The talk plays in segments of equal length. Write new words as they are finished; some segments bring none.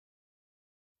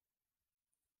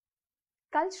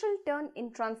Cultural turn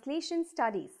in translation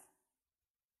studies.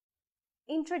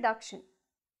 Introduction.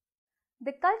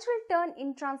 The cultural turn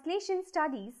in translation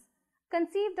studies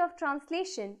conceived of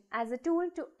translation as a tool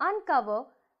to uncover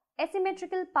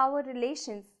asymmetrical power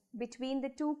relations between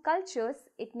the two cultures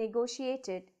it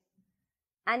negotiated,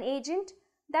 an agent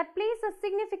that plays a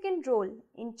significant role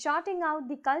in charting out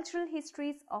the cultural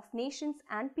histories of nations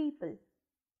and people.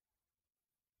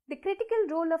 The critical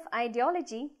role of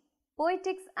ideology,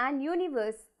 poetics and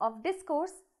universe of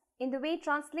discourse in the way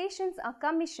translations are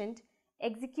commissioned,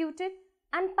 executed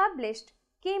and published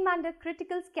came under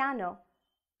critical scanner,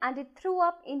 and it threw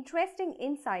up interesting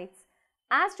insights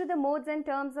as to the modes and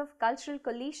terms of cultural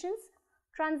collisions,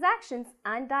 transactions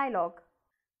and dialogue.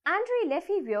 André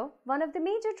Lefebvre, one of the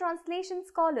major translation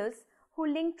scholars who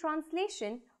linked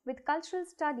translation with cultural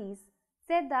studies,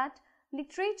 said that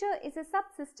literature is a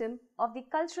subsystem of the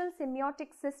cultural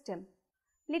semiotic system.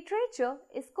 Literature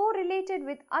is correlated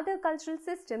with other cultural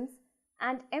systems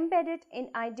and embedded in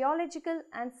ideological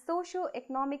and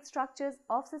socio-economic structures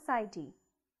of society.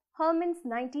 Herman's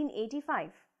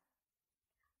 1985.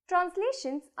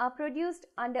 Translations are produced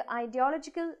under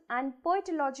ideological and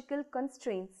poetological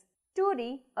constraints.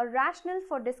 Torrey, A Rationale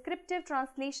for Descriptive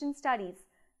Translation Studies,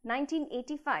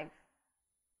 1985.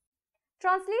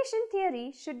 Translation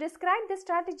theory should describe the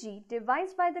strategy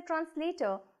devised by the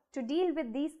translator to deal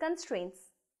with these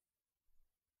constraints.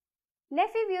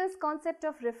 Lefebvre's concept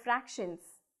of refractions.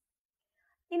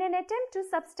 In an attempt to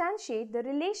substantiate the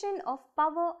relation of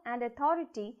power and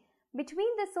authority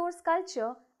between the source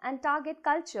culture and target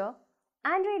culture,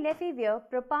 André Lefebvre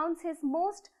propounds his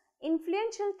most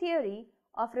influential theory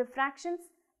of refractions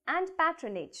and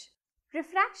patronage.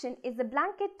 Refraction is the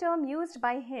blanket term used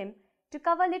by him to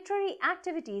cover literary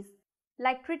activities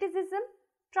like criticism,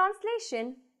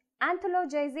 translation,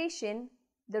 anthologization,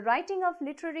 the writing of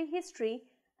literary history,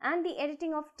 and the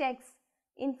editing of texts.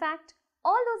 In fact,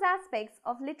 all those aspects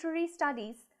of literary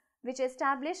studies which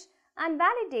establish and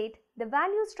validate the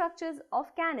value structures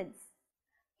of canons.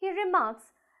 He remarks,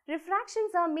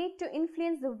 refractions are made to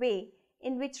influence the way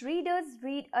in which readers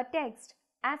read a text.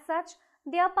 As such,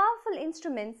 they are powerful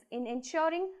instruments in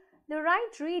ensuring the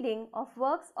right reading of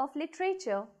works of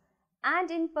literature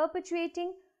and in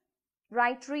perpetuating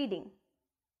right reading.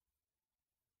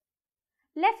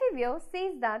 Lefebvre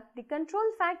says that the control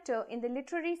factor in the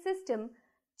literary system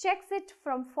checks it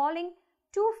from falling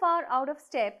too far out of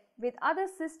step with other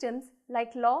systems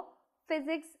like law,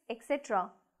 physics, etc.,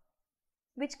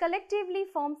 which collectively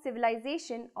form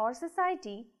civilization or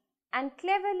society, and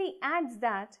cleverly adds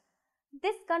that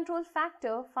this control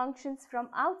factor functions from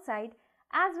outside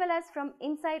as well as from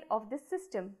inside of the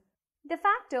system. The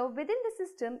factor within the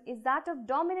system is that of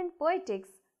dominant poetics,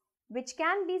 which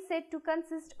can be said to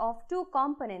consist of two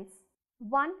components.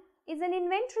 One is an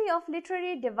inventory of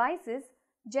literary devices,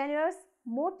 genres,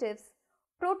 motifs,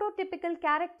 prototypical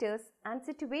characters and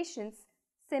situations,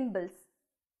 symbols.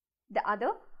 The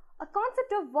other, a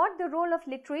concept of what the role of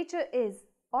literature is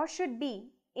or should be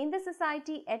in the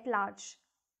society at large.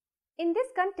 In this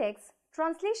context,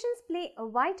 translations play a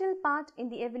vital part in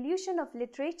the evolution of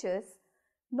literatures,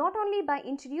 not only by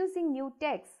introducing new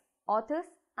texts, authors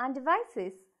and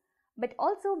devices, but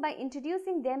also by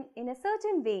introducing them in a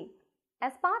certain way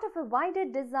as part of a wider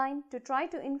design to try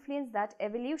to influence that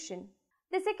evolution.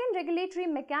 The second regulatory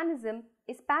mechanism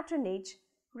is patronage,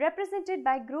 represented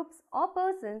by groups or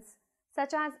persons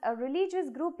such as a religious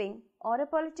grouping or a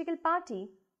political party,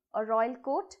 a royal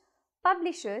court,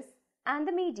 publishers, and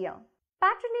the media.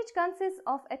 Patronage consists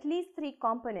of at least three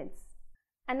components.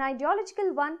 An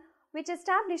ideological one, which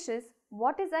establishes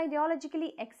what is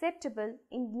ideologically acceptable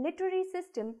in literary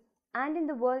system and in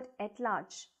the world at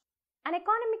large. An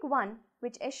economic one,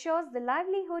 which assures the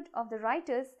livelihood of the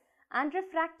writers and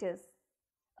refractors.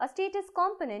 A status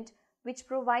component, which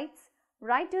provides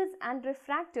writers and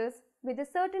refractors with a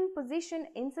certain position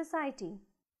in society.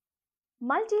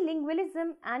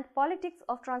 Multilingualism and politics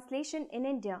of translation in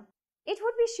India. It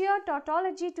would be sheer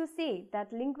tautology to say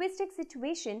that linguistic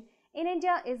situation in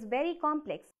India is very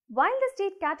complex. While the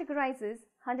state categorizes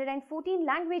 114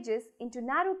 languages into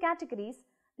narrow categories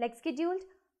like scheduled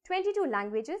 22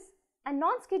 languages and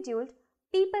non-scheduled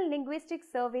People Linguistic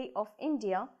Survey of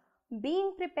India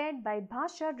being prepared by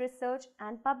Bhasha Research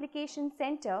and Publication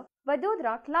Center,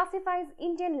 Vadodara classifies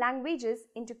Indian languages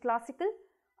into classical,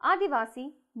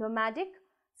 Adivasi, nomadic,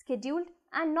 scheduled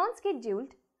and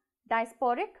non-scheduled,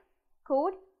 diasporic,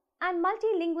 code and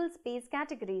multilingual space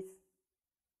categories.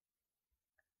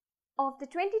 Of the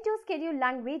 22 scheduled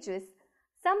languages,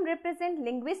 some represent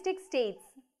linguistic states,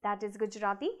 that is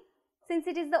Gujarati, since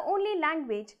it is the only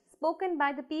language spoken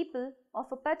by the people of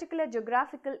a particular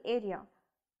geographical area.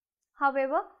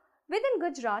 However, within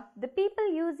Gujarat, the people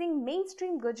using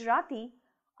mainstream Gujarati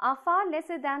are far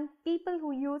lesser than people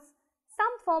who use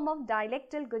some form of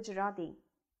dialectal Gujarati.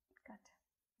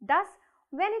 Thus,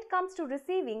 when it comes to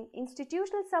receiving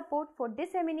institutional support for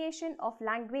dissemination of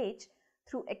language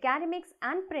through academics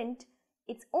and print,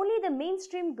 it's only the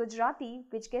mainstream Gujarati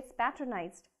which gets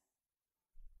patronized.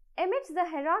 Amidst the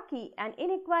hierarchy and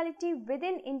inequality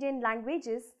within Indian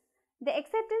languages, the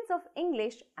acceptance of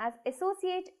English as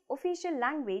associate official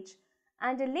language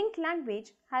and a linked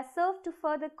language has served to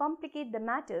further complicate the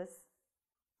matters.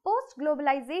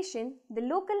 Post-globalization, the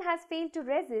local has failed to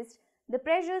resist the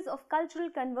pressures of cultural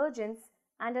convergence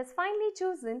and has finally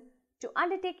chosen to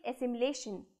undertake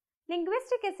assimilation.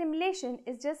 Linguistic assimilation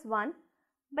is just one,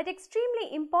 but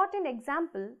extremely important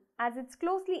example as it's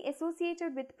closely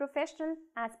associated with professional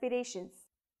aspirations.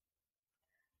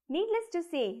 Needless to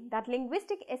say that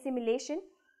linguistic assimilation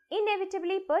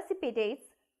inevitably precipitates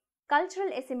cultural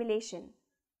assimilation.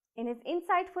 In his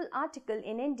insightful article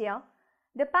in India,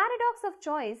 The Paradox of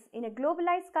Choice in a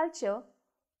Globalized Culture,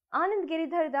 Anand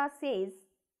Giridhar Das says,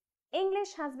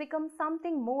 English has become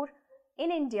something more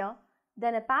in India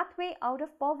than a pathway out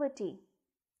of poverty.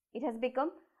 It has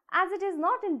become, as it is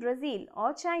not in Brazil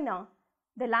or China,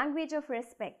 the language of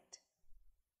respect.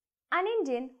 An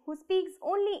Indian who speaks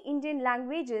only Indian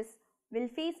languages will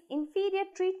face inferior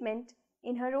treatment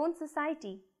in her own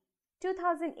society.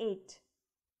 2008.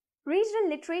 Regional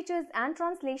literatures and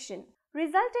translation.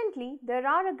 Resultantly, there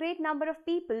are a great number of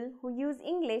people who use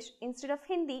English instead of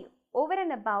Hindi over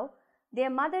and above their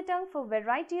mother tongue for a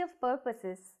variety of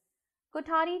purposes.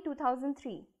 Kothari,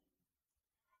 2003.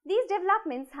 These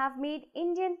developments have made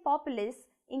Indian populace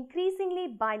increasingly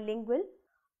bilingual,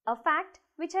 a fact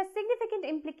which has significant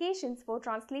implications for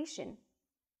translation.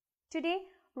 Today,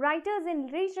 writers in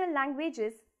regional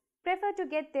languages prefer to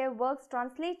get their works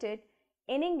translated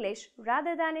in English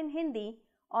rather than in Hindi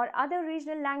or other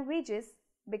regional languages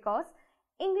because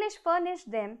English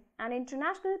furnished them an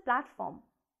international platform.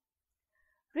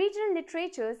 Regional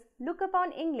literatures look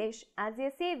upon English as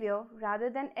their savior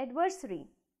rather than adversary.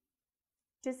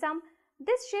 To some,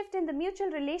 this shift in the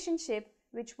mutual relationship,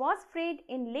 which was frayed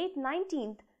in late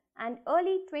 19th and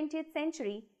early 20th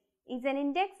century, is an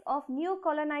index of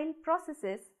neo-colonial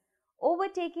processes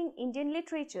overtaking Indian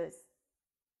literatures.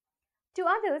 To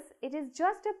others, it is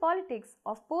just a politics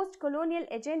of post-colonial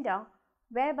agenda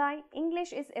whereby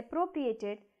English is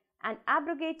appropriated and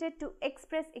abrogated to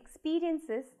express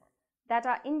experiences that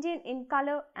are Indian in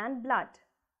color and blood.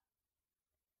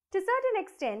 To a certain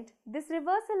extent, this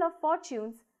reversal of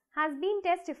fortunes has been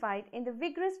testified in the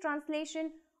vigorous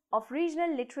translation of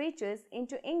regional literatures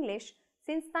into English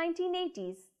since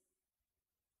 1980s.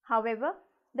 However,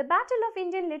 the battle of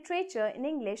Indian literature in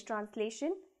English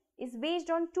translation is waged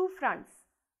on two fronts.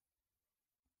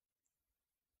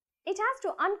 It has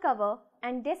to uncover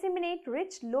and disseminate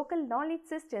rich local knowledge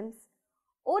systems,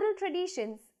 oral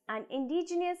traditions, and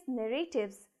indigenous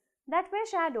narratives that were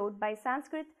shadowed by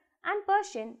Sanskrit and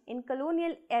Persian in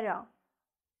colonial era.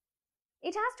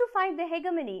 It has to fight the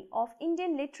hegemony of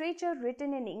Indian literature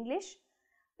written in English,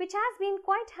 which has been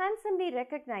quite handsomely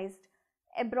recognized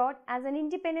abroad as an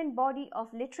independent body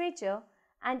of literature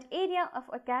and area of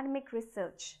academic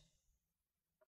research.